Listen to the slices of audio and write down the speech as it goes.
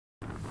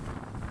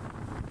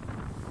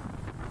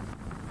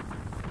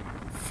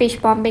fish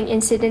bombing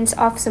incidents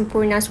off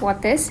Semporna's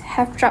waters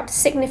have dropped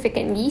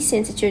significantly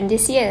since June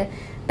this year,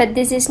 but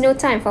this is no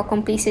time for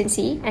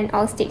complacency, and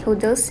all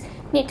stakeholders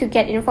need to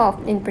get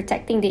involved in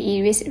protecting the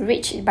area's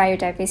rich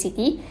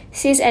biodiversity,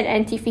 says an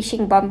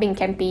anti-fishing bombing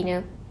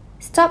campaigner.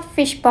 Stop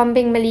Fish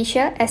Bombing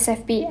Malaysia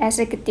SFB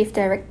Executive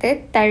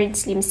Director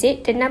Terence Lim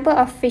said the number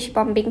of fish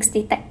bombings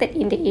detected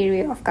in the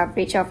area of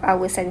coverage of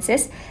our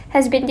census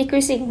has been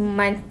decreasing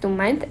month to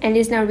month and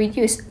is now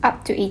reduced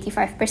up to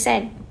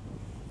 85%.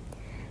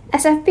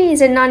 SFB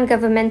is a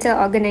non-governmental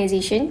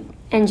organisation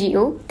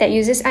 (NGO) that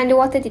uses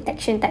underwater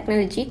detection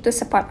technology to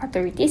support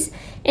authorities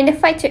in the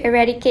fight to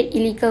eradicate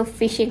illegal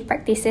fishing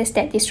practices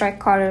that destroy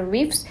coral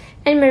reefs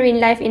and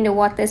marine life in the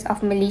waters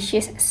of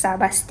Malaysia's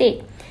Sabah state,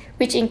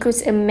 which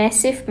includes a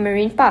massive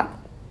marine park.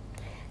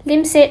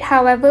 Lim said,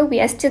 however, we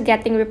are still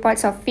getting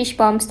reports of fish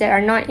bombs that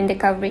are not in the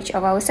coverage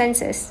of our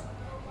census.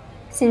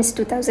 Since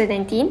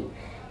 2019,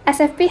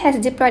 SFB has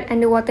deployed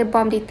underwater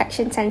bomb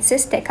detection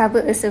sensors that cover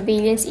a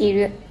surveillance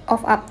area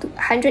of up to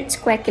 100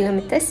 square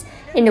kilometers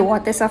in the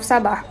waters of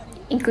Sabah,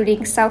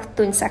 including South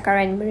Tun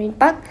Sakaran Marine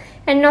Park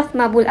and North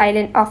Mabul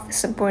Island off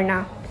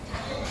Semporna.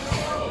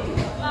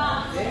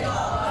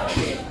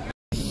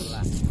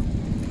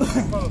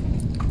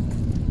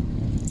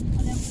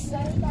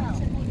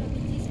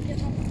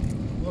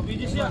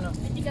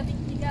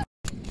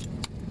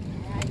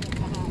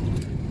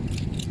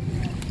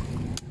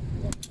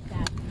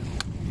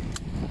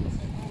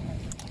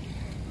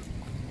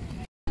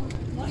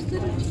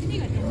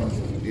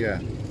 Yeah.